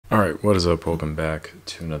Alright, what is up? Welcome back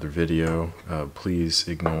to another video. Please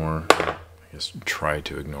ignore, I guess try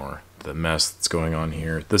to ignore, the mess that's going on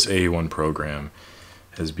here. This A1 program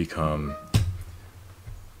has become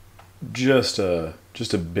just a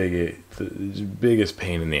the biggest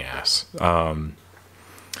pain in the ass. But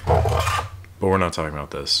we're not talking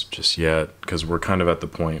about this just yet, because we're kind of at the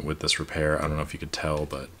point with this repair. I don't know if you could tell,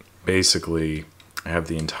 but basically I have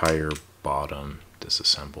the entire bottom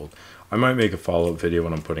disassembled. I might make a follow-up video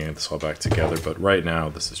when I'm putting this all back together, but right now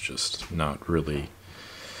this is just not really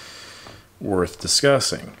worth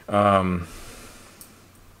discussing.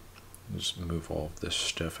 Just move all of this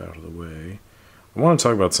stuff out of the way. I want to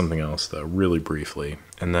talk about something else though, really briefly,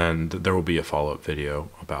 and then there will be a follow-up video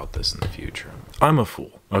about this in the future. I'm a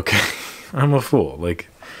fool, okay? I'm a fool. Like,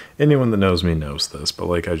 anyone that knows me knows this, but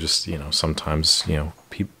like, I just, sometimes,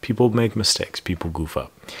 people make mistakes, people goof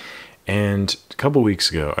up. And a couple weeks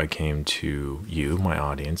ago, I came to you, my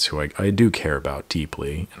audience, who I do care about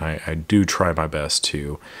deeply, and I do try my best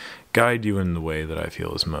to guide you in the way that I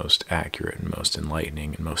feel is most accurate and most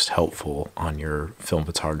enlightening and most helpful on your film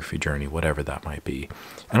photography journey, whatever that might be.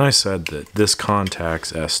 And I said that this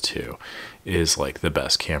Contax S2 is like the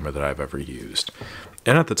best camera that I've ever used.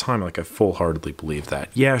 And at the time, like, I full-heartedly believed that.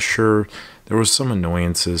 Yeah, sure, there was some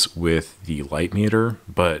annoyances with the light meter,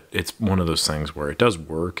 but it's one of those things where it does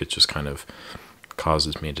work. It just kind of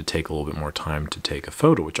causes me to take a little bit more time to take a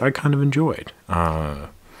photo, which I kind of enjoyed.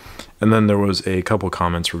 And then there was a couple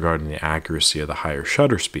comments regarding the accuracy of the higher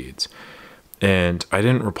shutter speeds. And I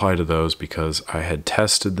didn't reply to those because I had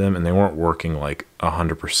tested them and they weren't working like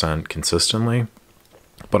 100% consistently.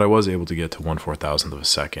 But I was able to get to 1/4000th of a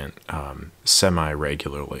second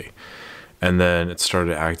semi-regularly. And then it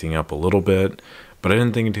started acting up a little bit, but I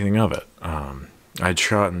didn't think anything of it. I'd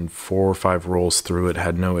shot in 4 or 5 rolls through it,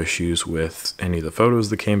 had no issues with any of the photos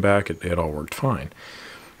that came back. It all worked fine.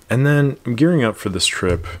 And then I'm gearing up for this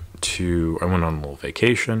trip I went on a little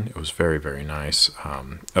vacation. It was very, very nice,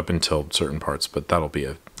 up until certain parts, but that'll be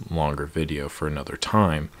a longer video for another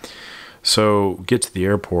time. So get to the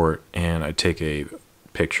airport and I take a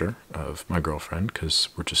picture of my girlfriend because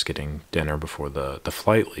we're just getting dinner before the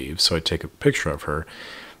flight leaves. So I take a picture of her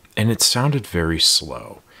and it sounded very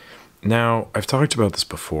slow. Now, I've talked about this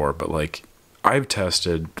before, but like, I've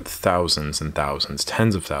tested thousands and thousands,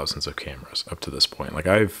 tens of thousands of cameras up to this point. Like,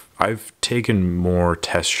 I've taken more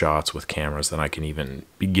test shots with cameras than I can even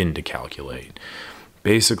begin to calculate.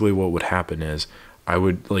 Basically, what would happen is I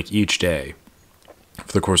would, like, each day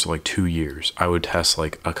for the course of like 2 years, I would test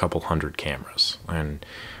like a couple hundred cameras and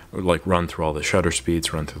like run through all the shutter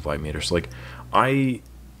speeds, run through the light meters. Like, I'm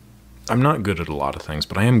not good at a lot of things,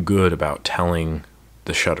 but I am good about telling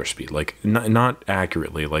the shutter speed, like not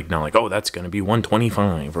accurately, like not like, oh, that's going to be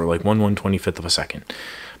 125 or like 1/125th of a second,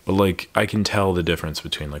 but like I can tell the difference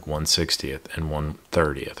between like 1/60th and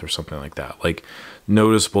 1/30th or something like that. Like,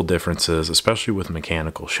 noticeable differences, especially with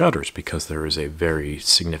mechanical shutters, because there is a very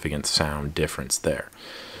significant sound difference there.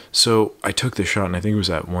 So I took the shot and I think it was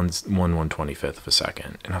at 1/125th of a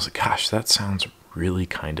second, and I was like, gosh, that sounds really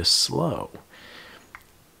kind of slow.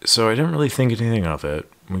 So I didn't really think anything of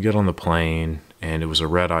it. We get on the plane and it was a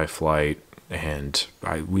red-eye flight, and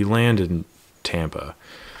we landed in Tampa,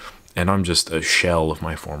 and I'm just a shell of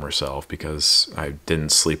my former self because I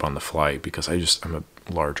didn't sleep on the flight because I'm a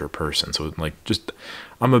larger person. So like,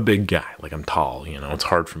 I'm a big guy, like I'm tall, it's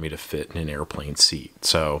hard for me to fit in an airplane seat.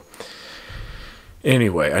 So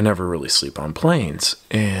anyway, I never really sleep on planes.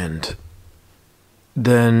 And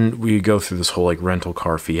then we go through this whole like rental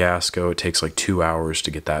car fiasco. It takes like 2 hours to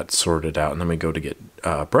get that sorted out. And then we go to get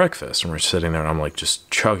breakfast, and we're sitting there and I'm like just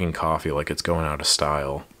chugging coffee like it's going out of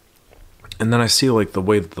style. And then I see like the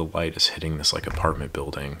way that the light is hitting this like apartment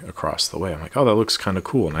building across the way. I'm like, oh, that looks kind of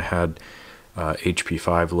cool. And I had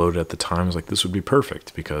HP5 loaded at the time. I was like, this would be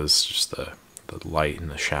perfect because just the light and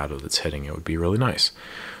the shadow that's hitting it would be really nice.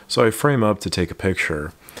 So I frame up to take a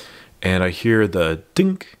picture and I hear the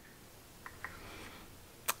dink.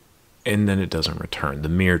 And then it doesn't return. The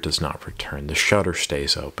mirror does not return. The shutter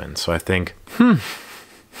stays open. So I think,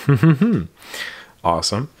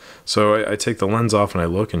 awesome. So I take the lens off and I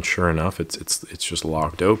look, and sure enough, it's just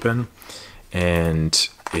locked open, and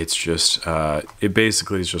it's just it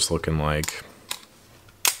basically is just looking like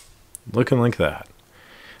that.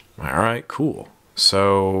 All right, cool.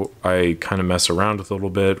 So I kind of mess around with it a little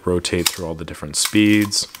bit, rotate through all the different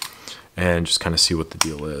speeds, and just kind of see what the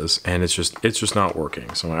deal is. And it's just not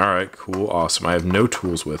working. So I'm like, all right, cool, awesome. I have no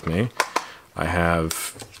tools with me. I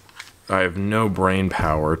have no brain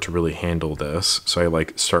power to really handle this. So I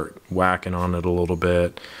like start whacking on it a little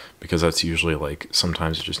bit, because that's usually like,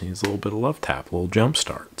 sometimes it just needs a little bit of love tap, a little jump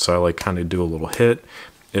start. So I like kind of do a little hit,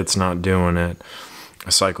 It's not doing it. I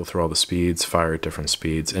cycle through all the speeds, fire at different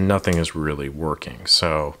speeds, and nothing is really working.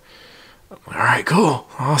 So, all right, cool,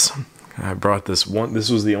 awesome. I brought this one. This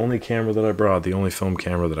was the only camera that I brought, the only film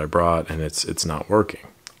camera that I brought, and it's not working.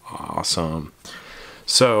 Awesome.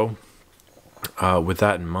 So, with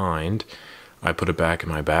that in mind, I put it back in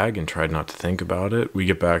my bag and tried not to think about it. We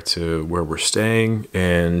get back to where we're staying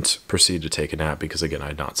and proceed to take a nap because, again, I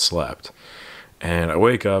had not slept. And I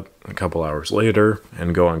wake up a couple hours later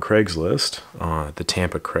and go on Craigslist, the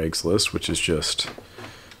Tampa Craigslist, which is just,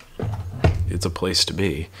 it's a place to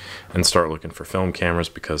be, and start looking for film cameras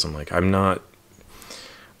because I'm like, I'm not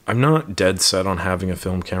dead set on having a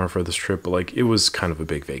film camera for this trip, but like it was kind of a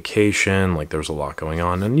big vacation, like there was a lot going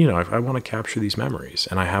on, and you know, I want to capture these memories,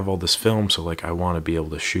 and I have all this film, so like I want to be able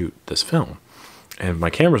to shoot this film, and my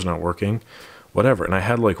camera's not working, whatever. And I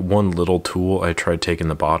had like one little tool. I tried taking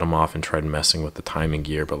the bottom off and tried messing with the timing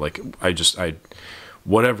gear, but like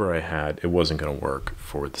whatever I had, it wasn't going to work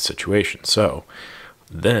for the situation. So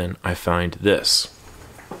then I find this,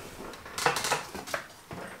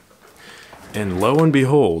 and lo and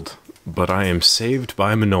behold, but I am saved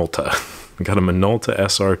by Minolta. I got a Minolta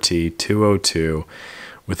SRT 202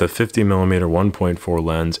 with a 50mm 1.4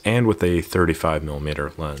 lens and with a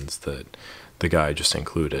 35mm lens that the guy just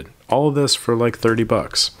included. All of this for like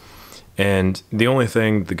 $30. And the only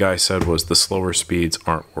thing the guy said was the slower speeds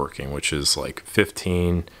aren't working, which is like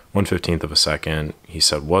 1/15 of a second, he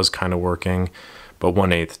said was kind of working, but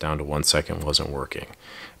 1/8 down to 1 second wasn't working.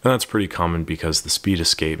 And that's pretty common because the speed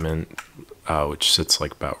escapement, which sits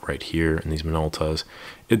like about right here in these Minoltas,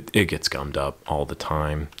 it gets gummed up all the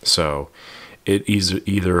time. So it is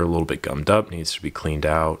either a little bit gummed up, needs to be cleaned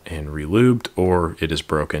out and relubed, or it is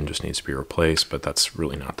broken, just needs to be replaced, but that's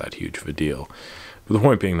really not that huge of a deal. But the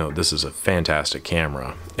point being, though, this is a fantastic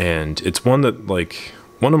camera, and it's one that, like,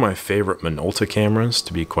 one of my favorite Minolta cameras,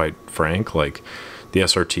 to be quite frank. Like, the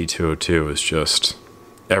SRT 202 is just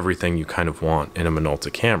everything you kind of want in a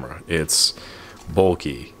Minolta camera. It's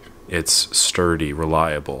bulky, it's sturdy,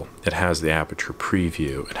 reliable, it has the aperture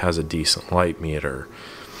preview, it has a decent light meter,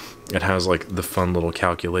 it has like the fun little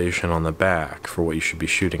calculation on the back for what you should be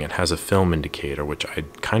shooting. It has a film indicator, which I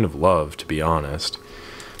kind of love, to be honest.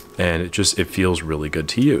 And it feels really good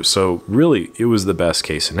to use. So really, it was the best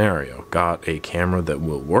case scenario. Got a camera that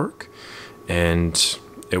will work, and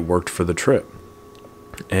it worked for the trip.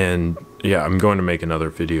 And yeah, I'm going to make another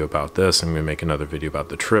video about this. I'm going to make another video about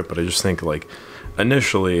the trip, but I just think, like,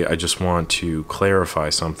 initially, I just want to clarify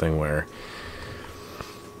something where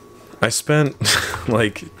I spent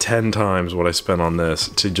like 10 times what I spent on this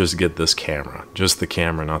to just get this camera. Just the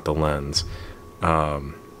camera, not the lens.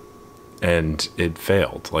 And it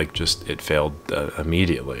failed. Like, just, it failed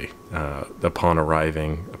immediately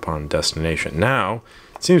upon destination. Now,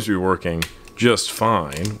 it seems to be working just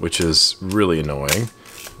fine, which is really annoying.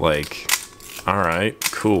 Like, alright,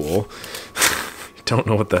 cool. Don't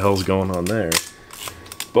know what the hell's going on there.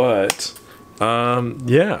 But,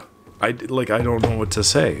 yeah. I don't know what to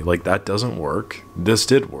say. Like, that doesn't work. This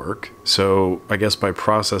did work. So I guess by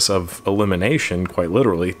process of elimination, quite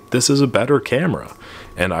literally, this is a better camera.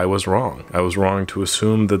 And I was wrong. I was wrong to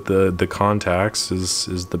assume that the Contax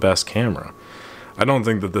is the best camera. I don't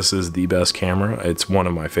think that this is the best camera. It's one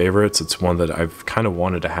of my favorites. It's one that I've kind of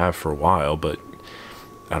wanted to have for a while, but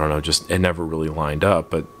I don't know, just it never really lined up.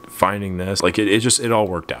 But finding this, like, it all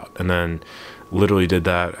worked out. And then literally did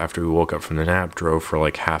that after we woke up from the nap, drove for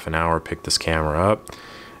like half an hour, picked this camera up,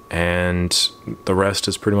 and the rest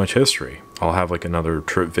is pretty much history. I'll have like another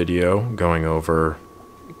trip video going over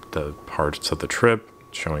the parts of the trip,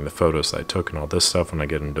 showing the photos that I took and all this stuff when I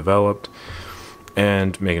get them developed,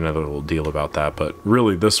 and make another little deal about that. But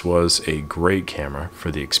really, this was a great camera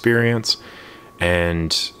for the experience,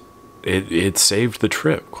 and it saved the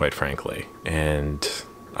trip, quite frankly. And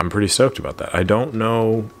I'm pretty stoked about that. I don't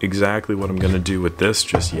know exactly what I'm going to do with this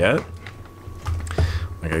just yet.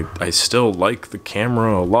 Like, I still like the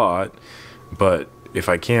camera a lot, but if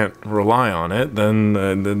I can't rely on it,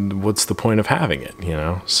 then what's the point of having it, you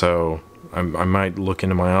know? So I might look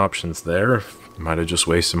into my options there. I might have just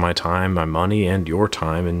wasted my time, my money, and your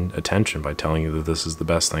time and attention by telling you that this is the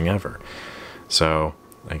best thing ever. So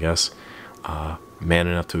I guess man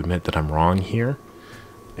enough to admit that I'm wrong here,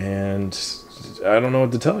 and I don't know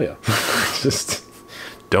what to tell you. Just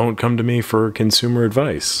don't come to me for consumer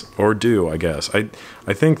advice, or do, I guess. I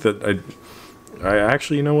think that I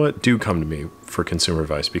actually, you know what, do come to me for consumer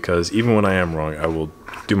advice, because even when I am wrong, I will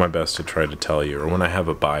do my best to try to tell you, or when I have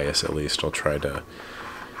a bias, at least, I'll try to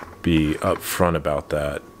be upfront about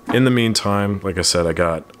that. In the meantime, like I said, I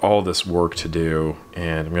got all this work to do,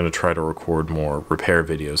 and I'm going to try to record more repair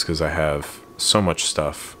videos, because I have so much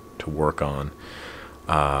stuff to work on.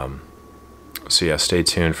 So yeah, stay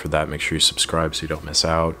tuned for that. Make sure you subscribe so you don't miss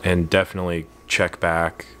out, and definitely check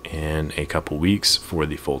back in a couple weeks for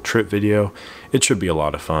the full trip video. It should be a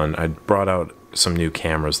lot of fun. I brought out some new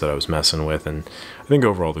cameras that I was messing with, and I think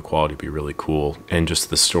overall the quality will be really cool, and just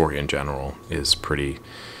the story in general is pretty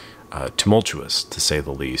tumultuous, to say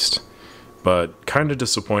the least. But kind of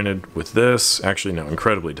disappointed with this. Actually, no,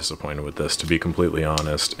 incredibly disappointed with this, to be completely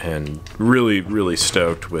honest, and really, really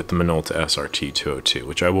stoked with the Minolta SRT 202,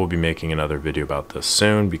 which I will be making another video about this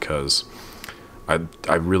soon, because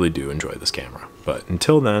I really do enjoy this camera. But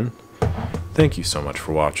until then, thank you so much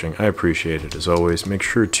for watching. I appreciate it as always. Make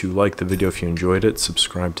sure to like the video if you enjoyed it.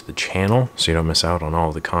 Subscribe to the channel so you don't miss out on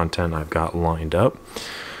all the content I've got lined up.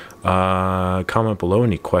 Comment below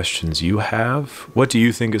any questions you have. What do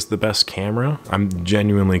you think is the best camera? I'm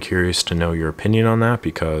genuinely curious to know your opinion on that,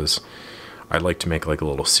 because I'd like to make like a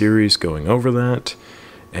little series going over that.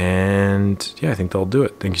 And yeah, I think that'll do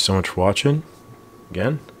it. Thank you so much for watching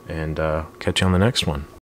again, and catch you on the next one.